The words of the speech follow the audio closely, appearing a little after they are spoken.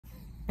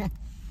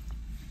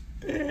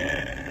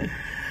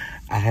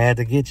I had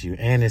to get you,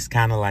 and it's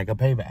kind of like a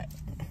payback.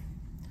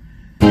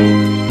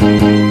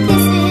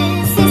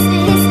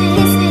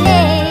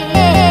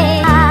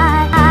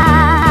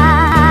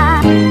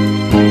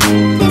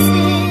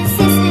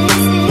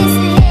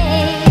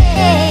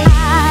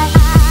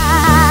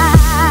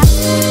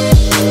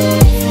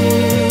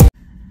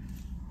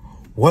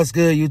 What's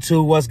good,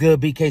 YouTube? What's good,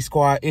 BK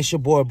Squad? It's your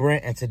boy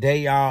Brent, and today,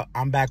 y'all,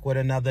 I'm back with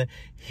another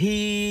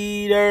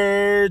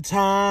heater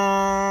time.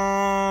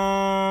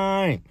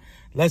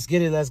 Let's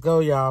get it. Let's go,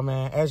 y'all,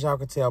 man. As y'all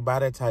can tell by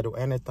that title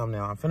and that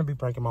thumbnail, I'm finna be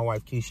pranking my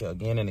wife, Keisha,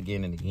 again and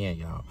again and again,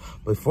 y'all.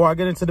 Before I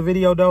get into the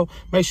video, though,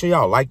 make sure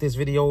y'all like this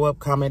video up,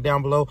 comment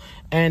down below,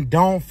 and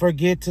don't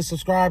forget to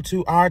subscribe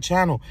to our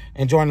channel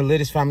and join the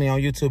Littest family on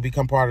YouTube,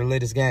 become part of the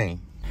Littest gang.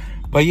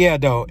 But yeah,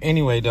 though,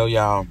 anyway, though,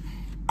 y'all,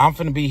 I'm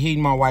finna be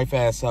heating my wife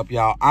ass up,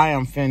 y'all. I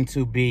am finna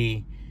to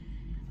be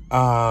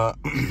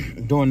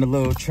doing the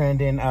little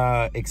trending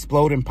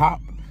exploding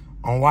pop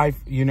on wife,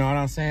 you know what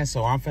I'm saying?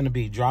 So I'm finna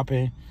be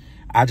dropping.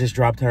 I just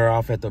dropped her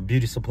off at the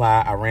beauty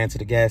supply. I ran to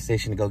the gas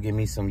station to go get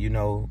me some, you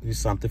know,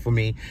 something for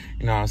me,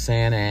 you know what I'm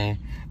saying? And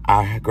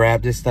I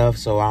grabbed this stuff,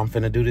 so I'm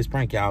finna do this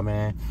prank, y'all,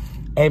 man.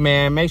 Hey,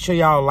 man, make sure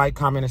y'all like,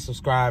 comment, and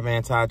subscribe,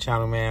 man, to our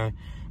channel, man.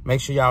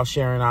 Make sure y'all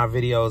sharing our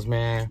videos,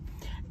 man.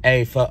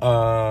 Hey, for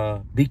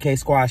BK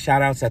Squad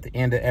shout-outs at the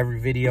end of every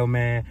video,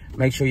 man.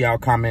 Make sure y'all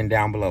comment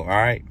down below, all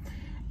right?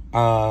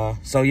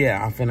 So,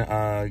 yeah, I'm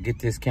finna get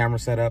this camera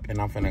set up, and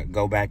I'm finna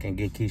go back and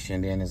get Keisha,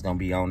 and then it's gonna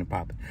be on and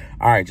popping.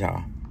 All right,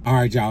 y'all. All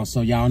right, y'all.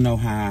 So, y'all know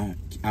how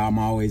I'm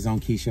always on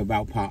Keisha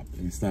about pop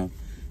and stuff.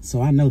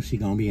 So, I know she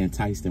gonna be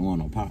enticed and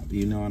want to pop.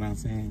 You know what I'm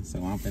saying?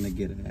 So, I'm finna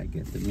get her. I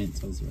get the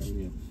Mentos right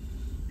here.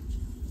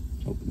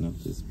 Open up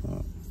this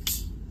pop.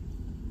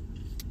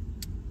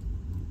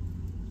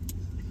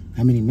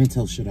 How many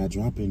Mentos should I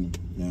drop in it,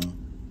 y'all?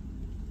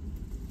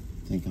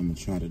 I think I'm gonna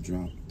try to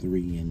drop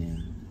 3 in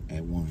there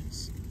at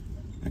once.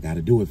 I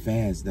gotta do it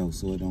fast though,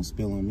 so it don't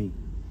spill on me.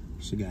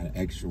 She got an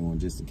extra one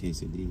just in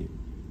case it did.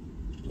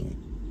 But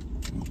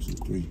 1, 2,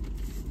 3.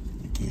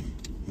 Okay,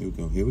 here we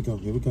go, here we go,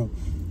 here we go.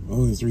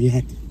 Oh, it's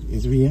reacting,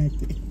 it's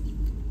reacting.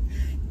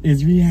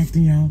 It's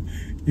reacting, y'all.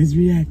 It's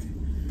reacting.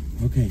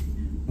 Okay,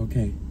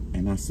 okay,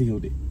 and I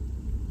sealed it.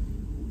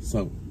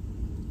 So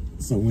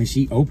when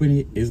she open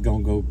it, it's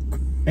gonna go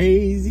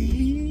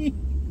crazy.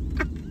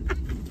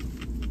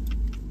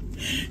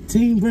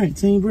 Team Brent,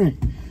 Team Brent.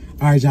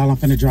 All right, y'all, I'm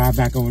finna drive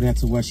back over there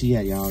to where she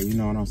at, y'all. You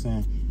know what I'm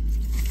saying?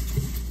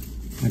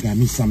 I got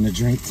me something to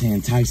drink to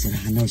entice her.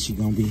 I know she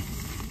gonna be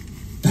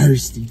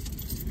thirsty.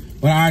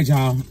 But all right,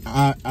 y'all,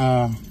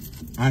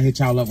 I'll hit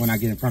y'all up when I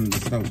get in front of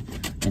the store,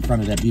 in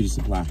front of that beauty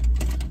supply.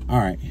 All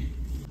right.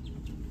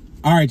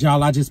 All right,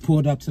 y'all, I just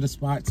pulled up to the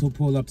spot to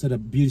pull up to the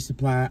beauty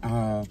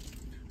supply.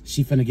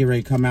 She finna get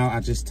ready to come out. I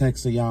just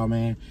texted y'all,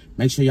 man.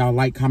 Make sure y'all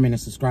like, comment, and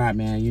subscribe,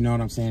 man. You know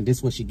what I'm saying? This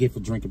is what she get for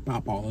drinking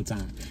pop all the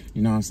time.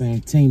 You know what I'm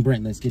saying? Team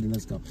Brent, let's get it.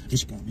 Let's go. Here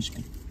she go. Here she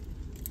go.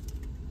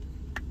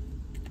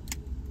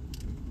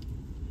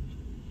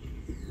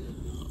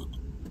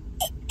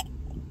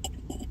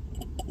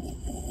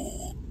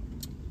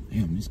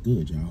 Damn, it's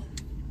good, y'all.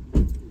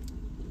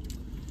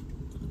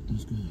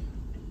 It's good.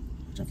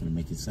 I'm finna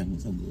make it sing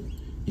so good.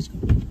 It's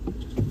good.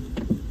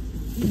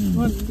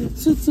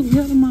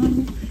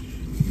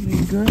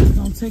 The girls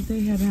don't take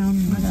their hair down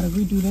and I gotta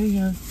redo their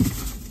hair.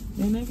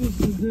 Then they get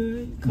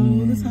good.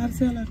 Cold. It's hot as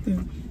hell out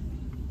there.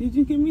 Did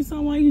you give me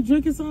some while you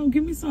drinking some?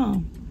 Give me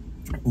some.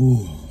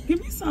 Ooh.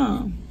 Give me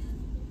some.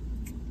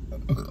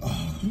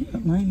 You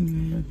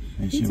lame, man.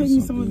 You take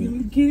me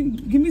some.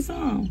 Give me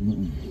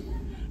some.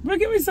 Bro,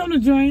 give me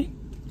something to drink.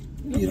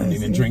 You don't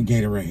even drink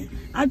Gatorade.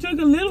 I drink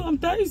a little. I'm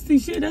thirsty.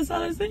 Shit, that's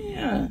all I'm saying.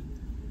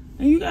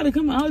 And you gotta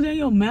come out there in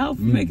your mouth,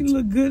 making it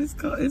look good. It's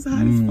cold. It's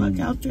hot as fuck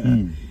out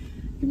there.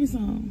 Give me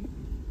some.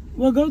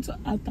 Well, go to.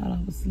 I thought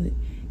I was slick.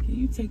 Can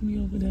you take me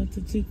over there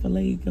to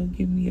Chick-fil-A? Go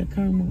give me a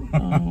caramel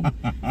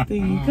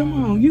thing.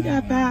 Come on, you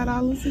got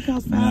 $5. It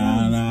costs $5.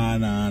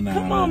 Nah.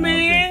 Come on,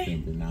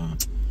 man. Nah.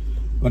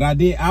 But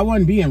I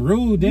wasn't being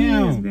rude. Damn.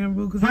 You was being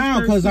rude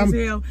because I'm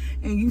hell,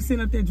 and you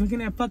sitting up there drinking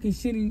that fucking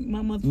shit in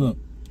my mother. Look.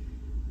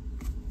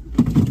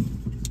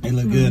 They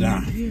look good,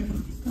 huh? Yeah.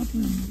 Stop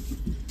playing.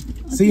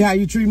 See how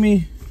you treat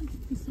me?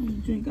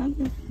 Drink.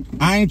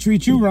 I ain't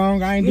treat you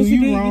wrong. I ain't do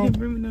you wrong. You didn't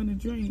bring me nothing to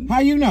drink. How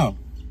you know?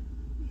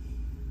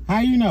 How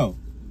you know?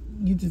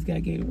 You just got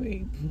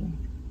Gatorade.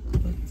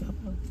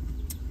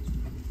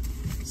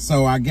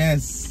 So I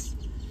guess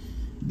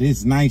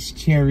this nice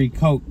cherry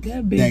Coke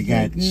that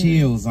got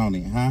chills on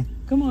it, huh?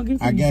 Come on, get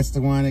some. I guess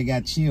the one that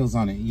got chills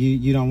on it.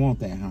 You don't want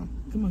that, huh?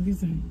 Come on, get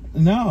some.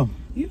 No.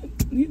 You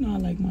know I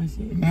like my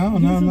shit. No.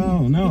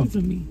 Give it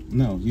to me.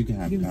 No, you can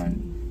have it. All right.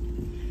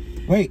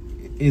 Wait,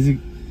 is it?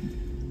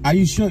 Are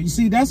you sure? You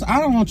see, I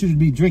don't want you to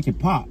be drinking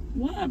pop.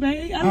 Why,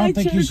 baby? I don't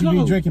think you should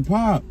be drinking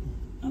pop.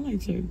 I like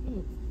cherry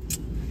Coke.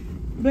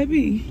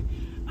 Baby,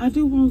 I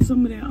do want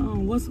some of that,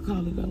 what's it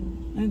called though?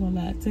 I ain't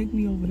gonna lie, take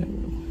me over there,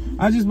 bro.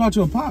 I just bought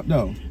you a pop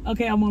though.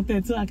 Okay, I want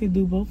that too. I can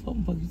do both of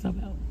them. Fuck you talking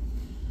about?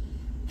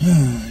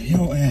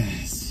 Your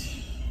ass.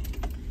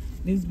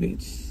 This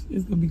bitch.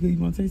 It's gonna be good. You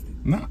wanna taste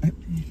it? Nah.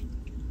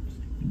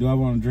 Do I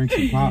want to drink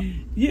some pop?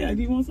 Yeah,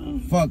 do you want some?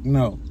 Fuck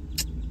no.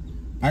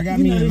 I got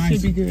You me know a this nice.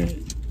 should be good.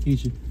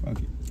 Keisha, fuck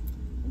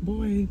it.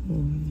 Boy.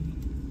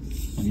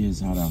 Yeah, it's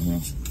hot out here.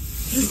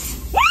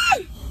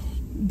 What?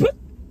 But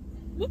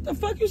what the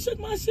fuck you shook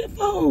my shit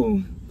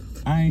for?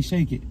 I ain't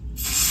shake it.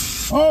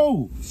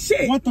 Oh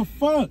Shit. What the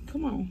fuck?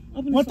 Come on.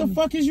 Open What it the for me.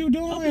 fuck is you Open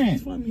doing?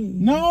 it for me.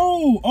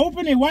 No,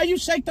 open it. Why you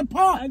shake the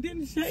pot? I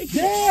didn't shake it.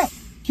 Damn,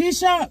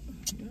 Keisha.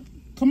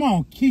 Come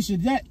on,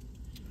 Keisha.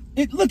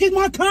 Look at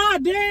my car.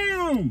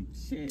 Damn.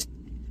 Shit.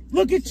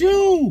 Look at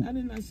you. I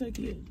did not shake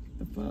it.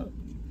 The fuck?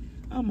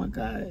 Oh my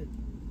god.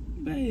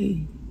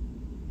 Babe.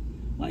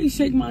 Why you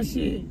shake my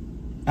shit?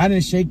 I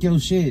didn't shake your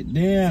shit.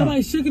 Damn.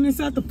 Somebody shaking this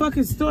out the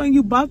fucking store and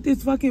you bought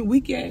this fucking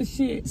weak ass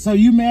shit. So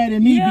you mad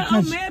at me Yeah,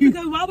 because I'm mad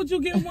because why would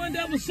you get one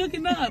that was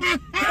shooken up?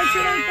 That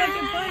shit ain't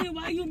fucking funny.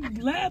 Why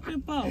you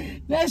laughing for?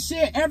 that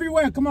shit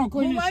everywhere. Come on,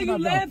 clean Well, this shit why up.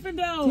 you though. laughing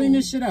though? Clean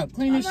this shit up.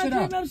 Clean I'm this not shit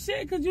cleaning up. up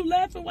shit because you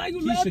laughing. Why you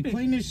You laughing? should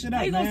clean this shit How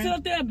up, you gonna sit man.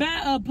 up there and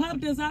buy a pop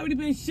that's already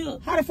been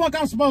shook? How the fuck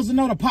I'm supposed to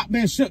know the pop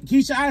been shook,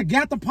 Keisha? I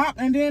got the pop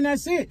and then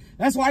that's it.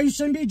 That's why you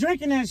shouldn't be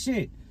drinking that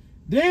shit.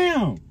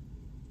 Damn.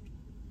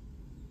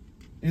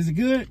 Is it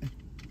good?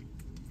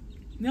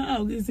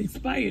 No, it's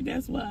expired.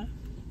 That's why.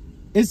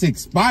 It's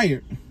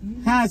expired.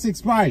 How it's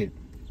expired?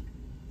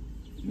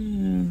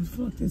 Man,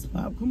 fuck this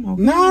pop. Come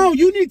on. No,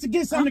 you need to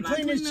get something I'm to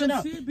clean not this shit cleaning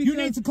up. up shit You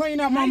need to clean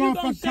up my How you gonna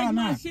motherfucking car shake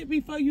my now. shit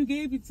before you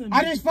gave it to me?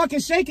 I didn't fucking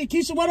shake it,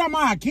 Keisha. What am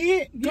I, a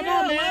kid? Come Yeah,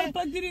 on, why man. the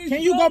fuck did it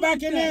Can you go explode back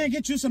like in that? there and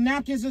get you some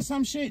napkins or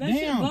some shit? That shit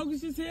Damn.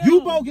 bogus as hell.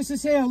 You bogus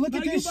as hell. Look No,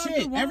 at you this bought the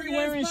shit wrong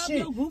everywhere ass and pop, shit.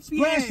 yo, goofy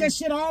Splash ass. that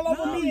shit all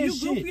over No, me and you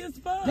shit. goofy as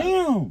fuck.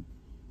 Damn.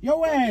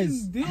 Your ass.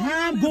 Deal with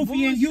I'm that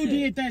goofy and you bullshit.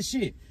 did that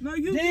shit. No,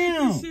 you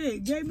Damn. did this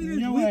shit. Gave me this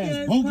Your weak ass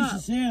ass bogus pop.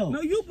 as hell.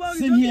 No, you bogus.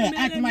 Sitting Don't here get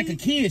mad acting at like me. a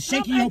kid, I'm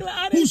shaking your. acting like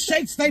I Who didn't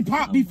shakes they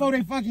pop before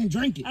they fucking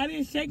drink it? I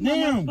didn't shake my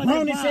Damn, motherfucking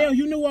grown as pop. hell.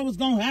 You knew what was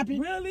gonna happen.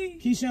 Really?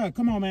 Keisha,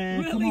 come on, man.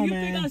 Really? Come on, you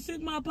man. think I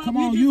shook my pop? Come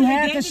on, just you said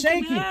had gave to it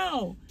shake me it.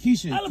 how?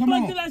 Keisha, How the come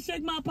fuck on. did I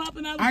shake my pop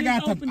and I was I got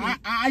just the. opening?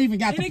 I even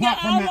got And the it pop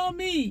got from all out. on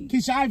me.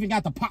 Keisha, I even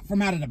got the pop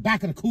from out of the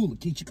back of the cooler.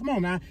 Keisha, come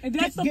on, man. And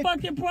that's the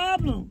fucking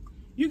problem.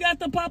 You got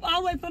the pop all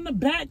the way from the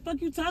back. Fuck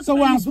you talking So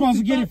about? where you I'm supposed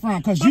to goofy get fuck? it from?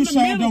 Because you the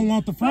sure middle. don't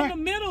want the front. From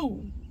the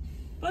middle.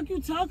 Fuck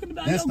you talking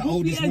about? That's Yo, the goofy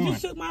oldest ass. one. You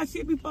shook my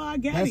shit before I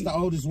got That's it. the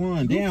oldest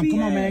one. Damn, Goofy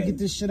come on, man. ass. Get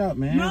this shit up,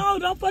 man. No,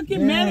 don't fucking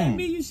Damn. mad at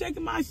me. You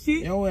shaking my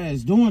shit. Your ass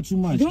doing too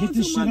much. Doing Get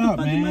this too shit much up,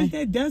 to fucking man. make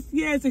that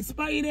dusty ass,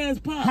 expired ass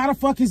pop. How the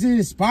fuck is it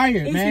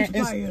expired, It's man?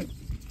 expired.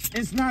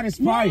 It's not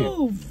expired.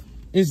 Move.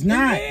 It's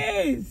not.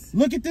 It is.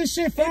 Look at this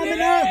shit foaming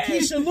It up.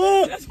 is. Keisha,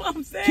 look. That's what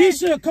I'm saying.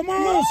 Keisha, come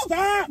on. Move.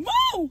 Stop.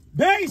 Move.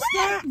 Babe,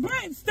 stop.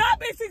 Brent, stop.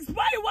 It's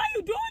expired. Why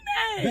you doing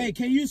that? Babe,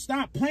 can you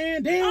stop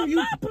playing? Damn, I'm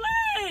not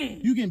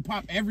playing. You getting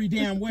pop every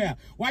damn where.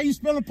 Why you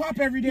spilling pop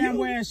every damn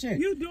where and shit?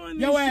 You doing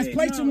this Your ass shit.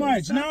 play No, too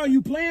much. stop. No,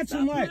 you playing too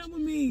Stop much. playing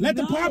with me. Let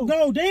the No. pop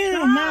go.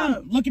 Damn, man.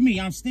 Stop. Look at me.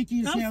 I'm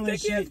sticky as I'm hell and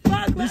sticky shit. as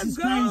fuck. This Let's is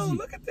go. crazy.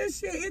 Look at this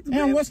shit. It's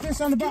Damn, been- what's this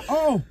on the bottom?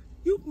 Oh.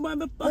 You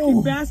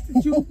motherfucking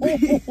bastard, you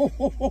bitch.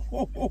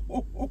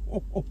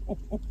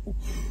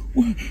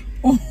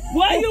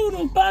 Why you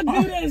the fuck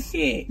do that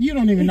shit? You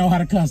don't even know how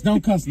to cuss.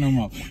 Don't cuss no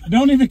more.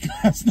 Don't even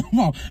cuss no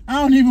more.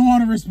 I don't even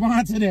want to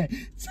respond to that.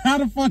 How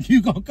the fuck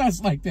you gonna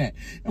cuss like that?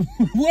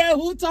 Well,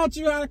 who taught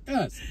you how to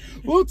cuss?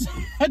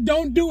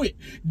 Don't do it.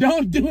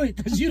 Don't do it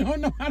because you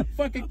don't know how to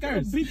fucking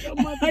curse. Beat your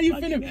How you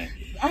motherfucking finna? ass.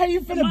 How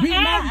you finna My beat my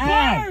ass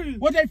ass? burns.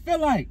 What they feel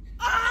like?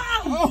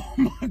 Ah! Oh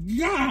my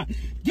God!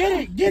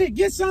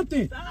 Get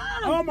something!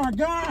 Oh my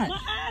God! My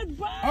ass burns.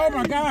 Oh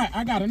my God!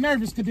 I got a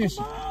nervous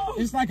condition. Come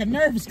on. It's like a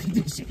nervous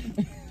condition.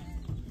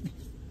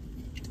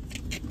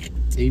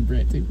 Deep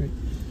breath.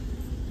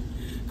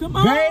 Come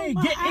on, Babe,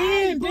 my get ass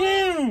in, burns.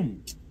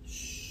 damn.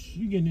 Shh,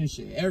 you getting this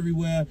shit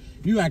everywhere.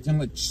 You acting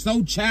like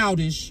so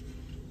childish.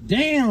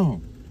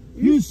 Damn.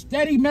 You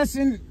steady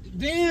messing.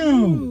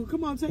 Damn. Ooh,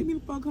 come on, take me the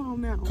fuck home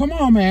now. Come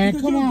on, man.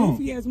 Because Come you're a on.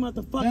 goofy ass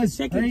motherfucker That's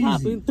shaking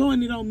pop crazy. and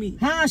throwing it on me.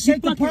 How I You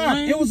shake the fucking pop?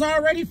 lame. It was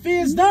already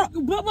fizzed up.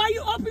 But why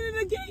you opening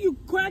it again, you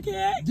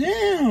crackhead?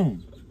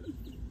 Damn.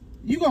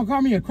 You gonna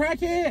call me a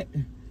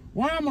crackhead?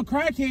 Why I'm a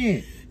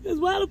crackhead? Because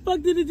why the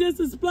fuck did it just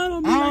explode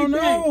on me I like don't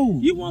know.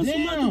 that? You want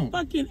Damn. some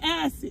motherfucking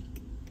acid.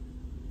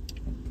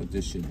 Put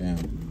this shit down.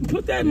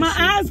 Put that, my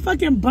eyes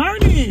fucking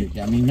burning.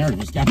 Got me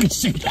nervous. Got me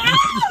shaking. Ah!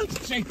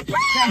 Shaking.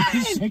 Got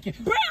me shaking.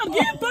 Bro, I'm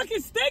getting fucking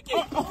sticky.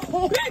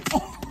 Bitch.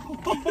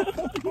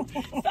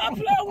 Stop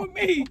playing with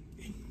me.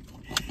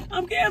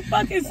 I'm getting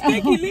fucking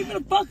sticky. Leave me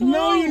the fuck alone.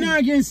 No, you're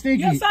not getting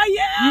sticky. Yes, I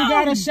am. You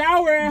got a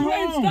shower at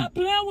Brent, home. stop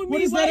playing with me.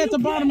 What is Why that you at the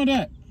bottom of playing?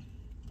 that?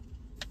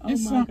 Oh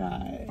It's my some-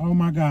 God. Oh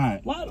my God.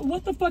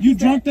 What the fuck You is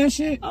drunk that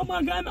shit? Oh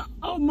my God. No.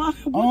 Oh my.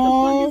 What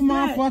Oh the fuck is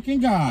my that?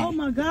 fucking God. Oh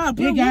my God.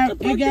 Bro, It got what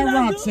the fuck did I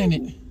rocks do? in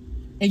it.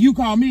 And you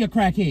call me a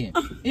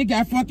crackhead. It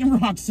got fucking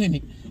rocks in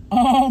it.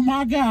 Oh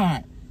my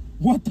God.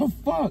 What the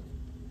fuck?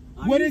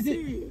 What is it?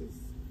 Serious?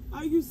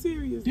 Are you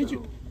serious? Did though?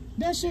 you?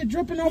 That shit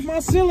dripping off my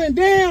ceiling.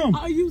 Damn.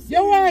 Are you serious?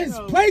 Your ass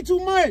though? play too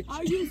much.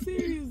 Are you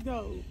serious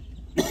though?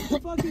 What the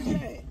fuck is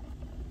that?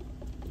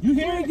 You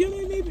Bro, hear it? you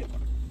didn't even.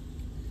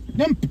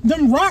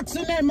 Them rocks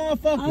in that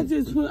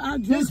motherfucker. I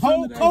drank this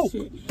whole coke.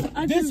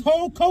 This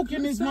whole coke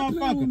in this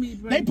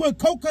motherfucker. They put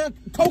coke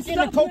in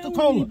the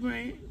Coca-Cola.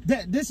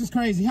 This is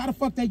crazy. How the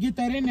fuck they get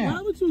that in there?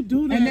 Why would you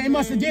do that? And they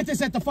must have did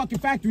this at the fucking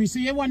factory.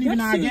 See, it wasn't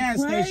even our gas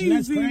station.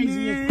 That's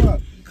crazy as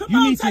fuck. Come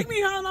on, take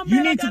me home.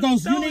 You need to go.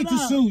 You need to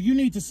sue. You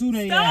need to sue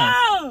their ass.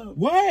 Stop.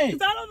 What?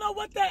 Because I don't know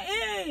what that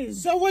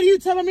is. So what are you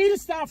telling me to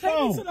stop for? Take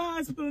me to the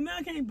hospital. Now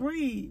I can't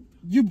breathe.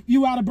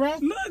 You out of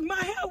breath? Look, my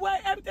hair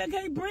wet. Everything,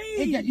 can't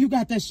breathe. You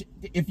got that shit.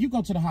 If you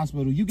go to the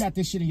hospital, you got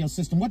this shit in your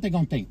system. What they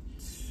gonna think?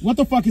 What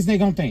the fuck is they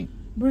gonna think?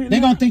 They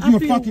gonna think you a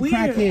fucking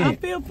crackhead. I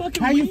feel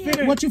fucking How you weird.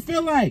 feel? What you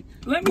feel like?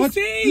 Let me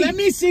see. Let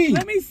me see.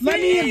 Let me see. Let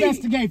me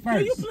investigate first.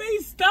 Can you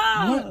please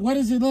stop? What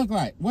does it look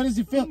like? What does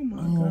it feel? Oh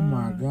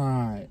my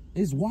god.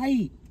 It's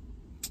white.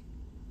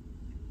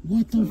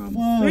 What the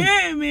fuck?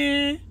 Yeah,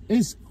 man.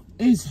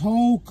 It's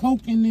whole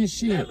coke in this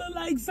shit. That look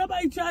like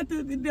somebody tried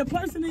to. The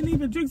person didn't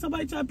even drink.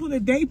 Somebody tried to put a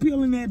day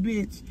pill in that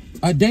bitch.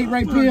 A date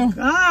rape pill?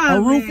 God, a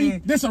roofie?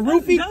 Man. This a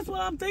roofie? That's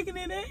what I'm thinking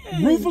it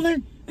is.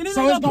 Roofling? And then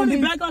so they're it's gonna put be,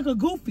 it back like a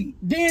goofy.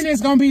 Then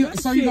it's gonna be. That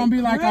So you're gonna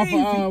be like crazy.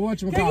 off of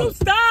whatchamacallit. Can you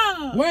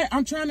stop? Wait,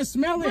 I'm trying to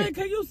smell it. Brent,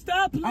 can you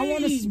stop, please? I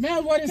want to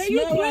smell what it smells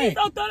like. Can you please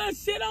don't throw that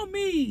shit on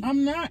me?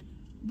 I'm not.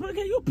 But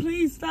can you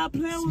please stop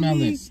playing smell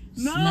with me? This.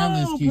 No, smell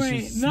this, Keisha.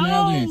 Brent. Smell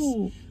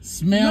No. this.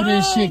 Smell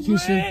this shit,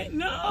 Keisha. Brent,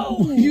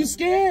 no. You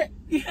scared?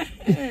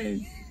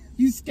 Yes.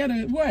 You scared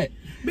of what?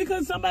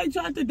 Because somebody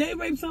tried to date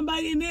rape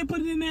somebody and then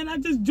put it in there and I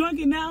just drunk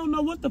it. Now I don't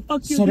know what the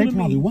fuck you're doing. So they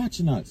probably me.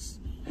 Watching us.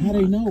 How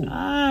they know?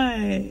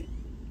 God.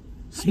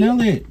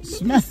 Smell it.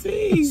 Smell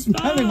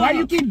it. Why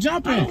you keep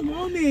jumping? I don't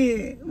want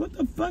it. What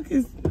the fuck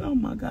is... Oh,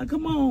 my God.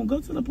 Come on. Go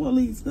to the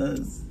police,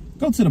 cuz.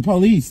 Go to the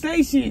police.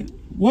 Station.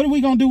 What are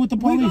we going to do with the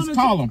police?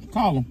 Call them.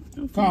 Call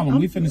them. Call them.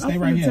 We finna stay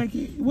right here.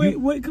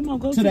 Wait, come on.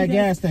 Go to that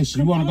gas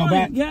station. You want to go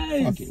back?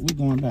 Yes. Fuck it. We're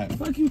going back.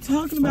 Fuck you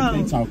talking about?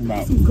 What they talking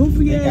about? Some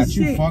goofy ass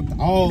shit. They got you fucked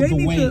all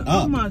the way up.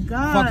 Oh, my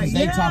God. Fuck is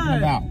they talking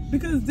about?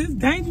 Because this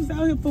dangerous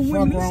out here for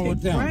women. Fuck wrong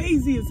with them?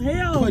 Crazy as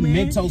hell, Putting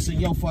man. Mentos in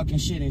your fucking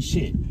shit and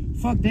shit.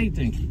 Fuck they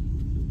think.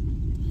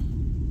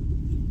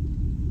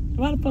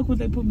 Why the fuck would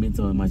they put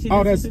Mentos in my shit?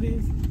 Oh, that's what it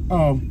is.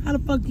 Oh. How the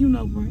fuck you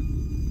know, Brent?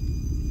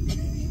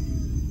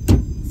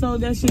 So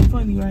that shit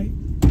funny, right?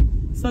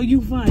 So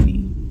you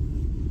funny.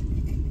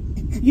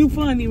 You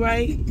funny,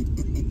 right?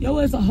 Yo,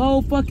 it's a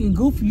whole fucking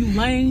goofy, you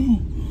lame.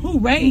 Who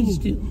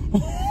raised you?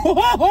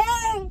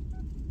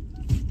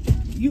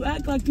 You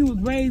act like you was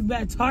raised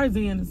by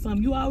Tarzan or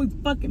something. You always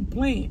fucking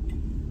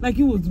playing. Like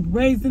you was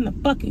raised in the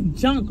fucking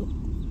jungle.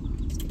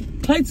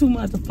 Play too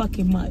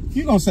motherfucking much.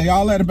 You gonna say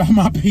all that about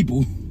my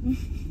people.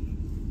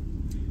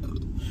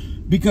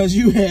 Because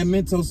you had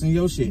Mentos in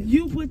your shit.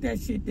 You put that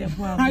shit there,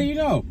 probably. How you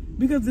know?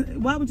 Because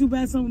why would you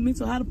buy something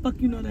Mentos? How the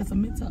fuck you know that's a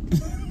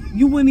Mentos?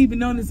 You wouldn't even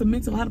know it's a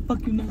Mentos. How the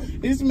fuck you know?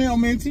 It smell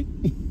minty.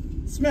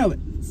 Smell it.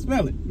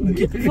 Smell it.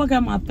 Get the fuck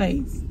out of my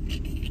face.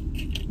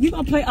 You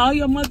gonna play all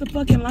your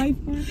motherfucking life,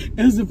 bro?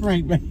 It's a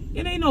prank, man.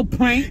 It ain't no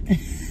prank.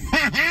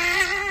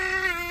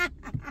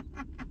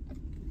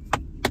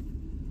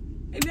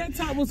 And that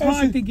top was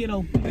hard to get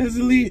open. That's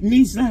a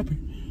knee snapper.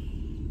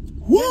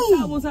 Woo! That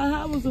top was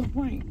how was a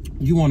prank.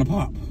 You want to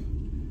pop?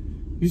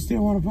 You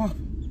still want to pop?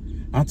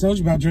 I told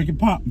you about drinking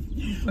pop.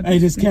 Hey,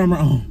 this camera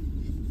on.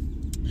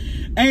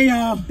 Hey,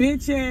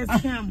 bitch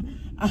ass camera.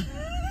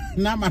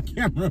 Not my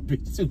camera,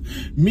 bitch. Too.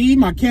 Me,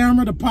 my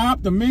camera, the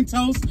pop, the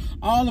Mentos.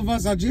 All of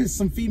us are just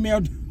some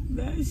female.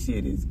 That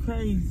shit is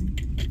crazy.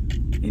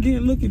 And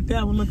then look at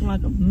that one looking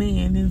like a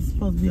man. And it's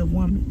supposed to be a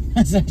woman.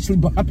 That's actually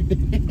Bobby.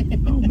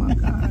 Oh my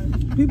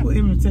God. People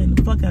irritating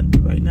the fuck out of me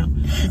right now.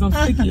 Because I'm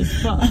sticky as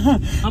fuck.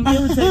 I'm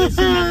irritated. That shit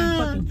not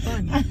even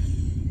fucking funny.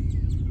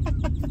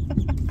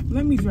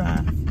 Let me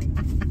drive.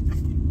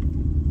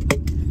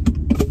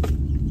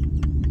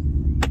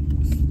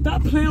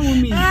 Stop playing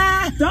with me.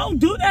 Don't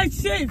do that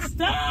shit.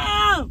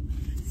 Stop.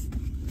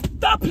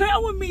 Stop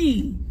playing with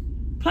me.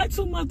 Play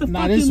too motherfucking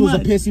Nah, this was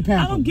much. a pissy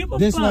pamper. I don't give a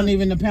this fuck. Wasn't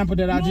even the pamper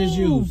that I just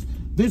used.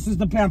 This is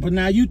the pamper.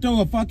 Now you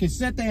throw a fucking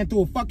set there and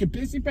throw a fucking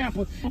pissy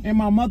pamper in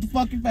my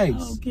motherfucking face. I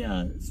don't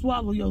care.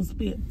 Swallow your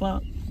spit,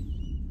 fuck.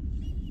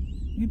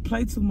 You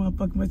play too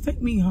motherfucking much.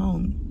 Take me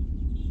home.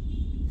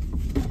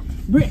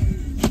 Brent,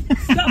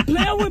 stop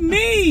playing with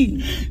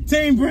me.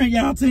 Team Brent,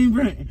 y'all. Team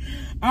Brent.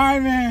 All right,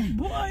 man.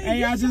 Boy,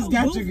 hey, I just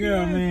got your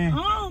girl,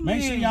 man.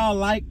 Make sure y'all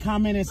like,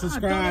 comment, and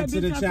subscribe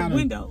to the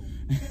channel.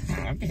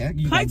 Okay,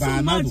 you play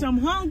too much. One. I'm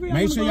hungry.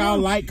 Make sure y'all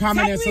like,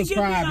 comment, and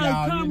subscribe,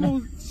 y'all. You know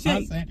I'm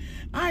saying?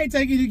 I ain't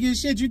taking you to get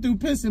shit. You threw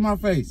piss in my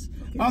face.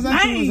 Okay. All I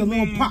threw was a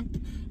little pop.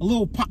 A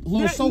little pop. A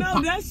little soda pop.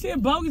 No, that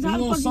shit bogus. A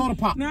little soda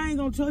pop. Now I ain't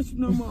gonna trust you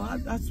no more.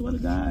 I swear to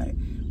God.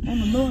 On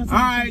the Lord. All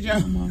right,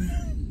 y'all.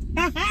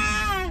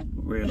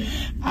 Really?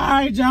 All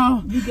right,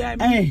 y'all. You got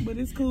me, hey, but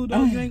it's cool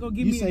though. You ain't gonna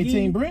give me a You say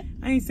Team Brent?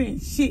 I ain't saying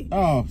shit.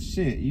 Oh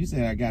shit! You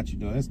said I got you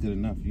though. That's good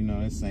enough. You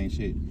know that's the same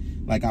shit.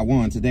 Like I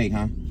won today,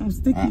 huh? I'm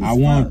sticky. I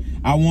won.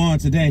 I won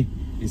today.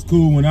 It's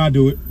cool when I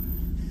do it.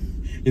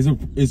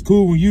 It's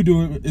cool when you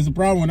do it. It's a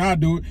problem when I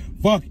do it.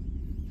 Fuck it.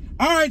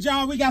 All right,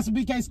 y'all. We got some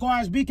BK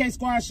Squash. BK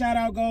Squash shout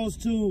out goes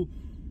to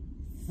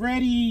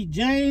Freddie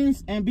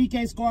James and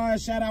BK Squad.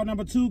 Shout out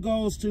number 2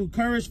 goes to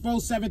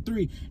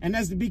Courage473. And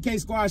that's the BK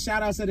Squad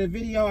shout outs of the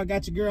video. I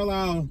got your girl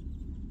all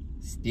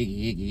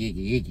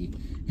sticky, icky.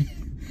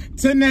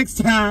 Till next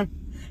time,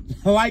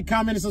 like,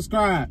 comment, and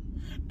subscribe.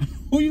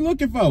 Who you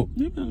looking for?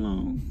 Leave me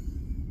alone.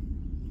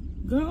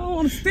 Go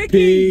on, sticky.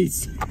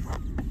 Peace.